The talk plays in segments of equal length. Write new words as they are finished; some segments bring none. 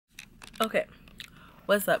Okay,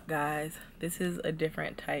 what's up guys? This is a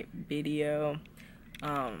different type video.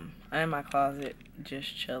 I'm in my closet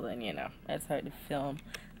just chilling, you know. It's hard to film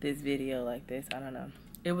this video like this. I don't know.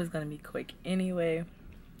 It was gonna be quick anyway.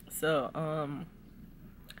 So,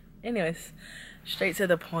 anyways, straight to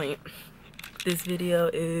the point. This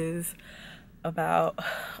video is about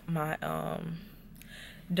my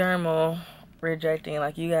dermal rejecting.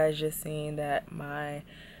 Like you guys just seen that my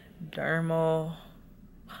dermal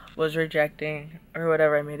was rejecting or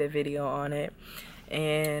whatever. I made a video on it,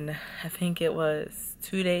 and I think it was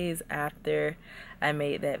 2 days after I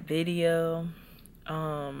made that video,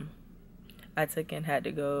 I took and had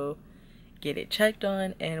to go get it checked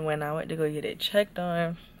on. And when I went to go get it checked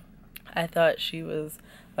on, I thought she was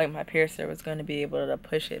like, my piercer was going to be able to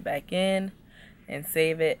push it back in and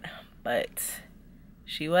save it, but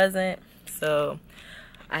she wasn't. So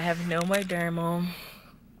I have no more dermal.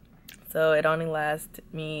 So it only lasted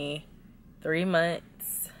me 3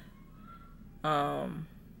 months,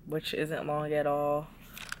 which isn't long at all.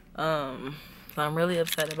 So I'm really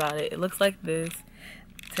upset about it. It looks like this.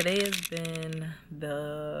 Today has been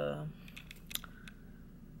the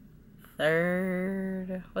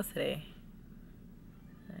 3rd. What's today?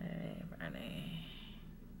 Friday.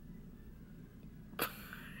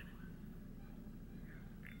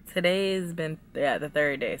 Today has been, yeah, the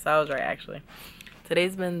 3rd day. So I was right, actually.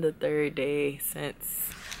 Today's been the 3rd day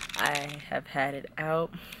since I have had it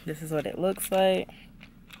out. This is what it looks like.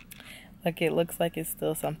 Like, it looks like it's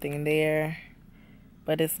still something there,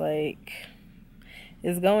 but it's like,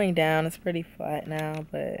 it's going down. It's pretty flat now,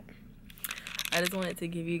 but I just wanted to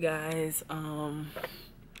give you guys, hold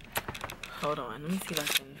on, let me see if I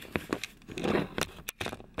can,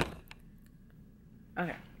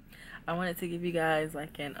 okay. I wanted to give you guys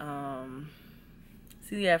like an,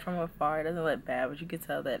 see, yeah, from afar, it doesn't look bad, but you can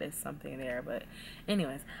tell that it's something there. But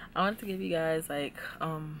anyways, I wanted to give you guys like,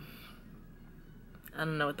 I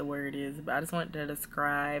don't know what the word is, but I just wanted to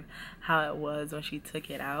describe how it was when she took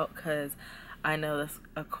it out, because I know that's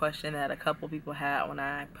a question that a couple people had when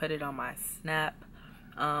I put it on my snap,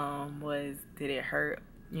 was, did it hurt,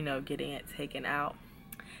 you know, getting it taken out?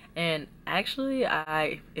 And actually,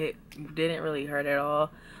 it didn't really hurt at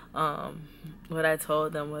all. What I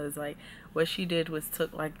told them was, like, what she did was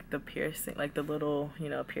took like the piercing, like the little, you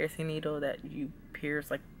know, piercing needle that you pierce,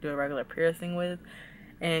 like do a regular piercing with,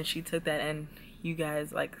 and she took that, and you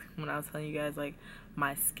guys, like, when I was telling you guys, like,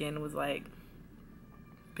 my skin was like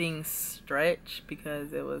being stretched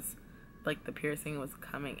because it was like the piercing was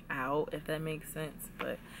coming out, if that makes sense.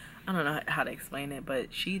 But I don't know how to explain it.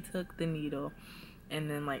 But she took the needle and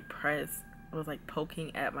then like was like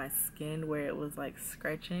poking at my skin where it was like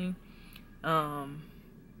scratching,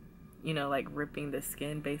 you know, like ripping the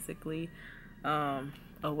skin basically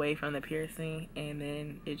away from the piercing, and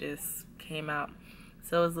then it just came out.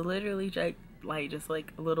 So it was literally just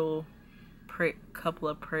like a little prick, couple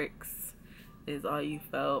of pricks is all you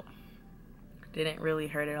felt. Didn't really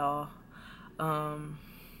hurt at all.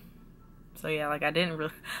 So yeah, like, I didn't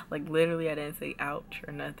really, like, literally I didn't say ouch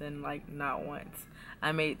or nothing, like, not once.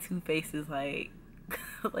 I made 2 faces, like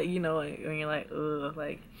like, you know, when you're like, ugh,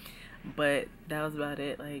 like, but that was about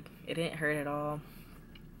it. Like, it didn't hurt at all.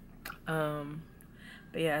 But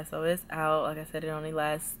yeah, so it's out. Like I said, it only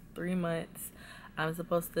lasts 3 months. I'm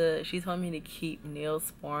supposed to, she told me to keep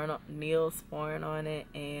Neosporin on it,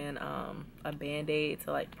 and a band-aid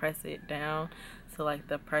to like press it down, so like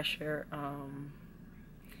the pressure,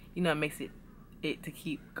 you know, it makes it to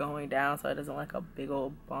keep going down, so it doesn't like a big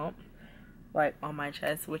old bump like on my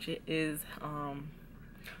chest, which it is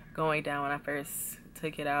going down. When I first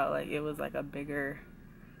took it out, like, it was like a bigger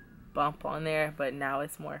bump on there, but now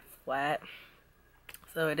it's more flat,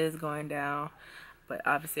 so it is going down. But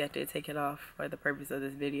obviously I did take it off for the purpose of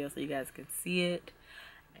this video so you guys can see it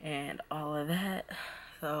and all of that.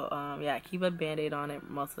 So yeah, keep a band-aid on it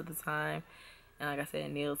most of the time, and like I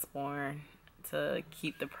said, Neosporin to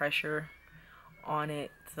keep the pressure on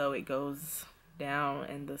it so it goes down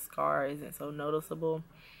and the scar isn't so noticeable.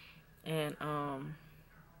 And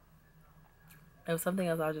it was something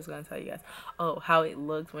else I was just gonna tell you guys. Oh, how it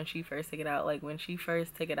looks when she first took it out. Like, when she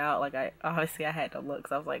first took it out, like, I had to look,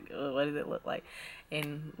 because I was like, what does it look like?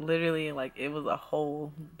 And literally, like, it was a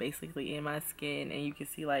hole basically in my skin, and you can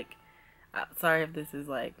see, like, sorry if this is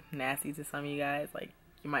like nasty to some of you guys, like,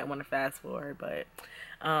 you might want to fast forward, but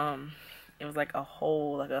it was like a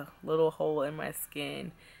hole, like a little hole in my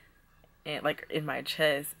skin, and like in my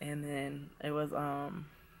chest, and then it was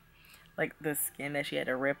like the skin that she had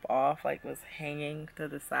to rip off, like, was hanging to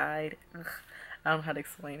the side. Ugh, I don't know how to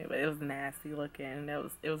explain it, but it was nasty looking, and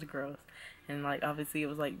it was gross. And like, obviously it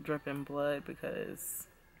was like dripping blood because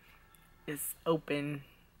this open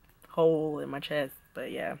hole in my chest.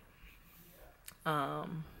 But yeah.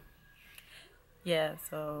 Yeah,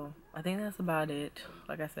 so I think that's about it.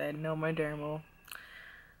 Like I said, no more dermal.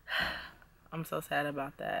 I'm so sad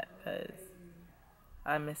about that because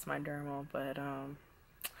I miss my dermal. But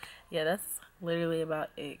yeah, that's literally about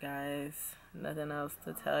it, guys. Nothing else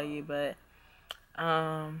to tell you, but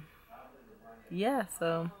yeah,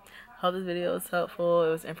 so hope this video was helpful. It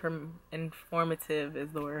was informative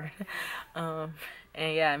is the word. And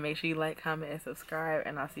yeah, make sure you like, comment, and subscribe,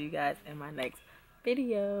 and I'll see you guys in my next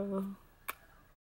video.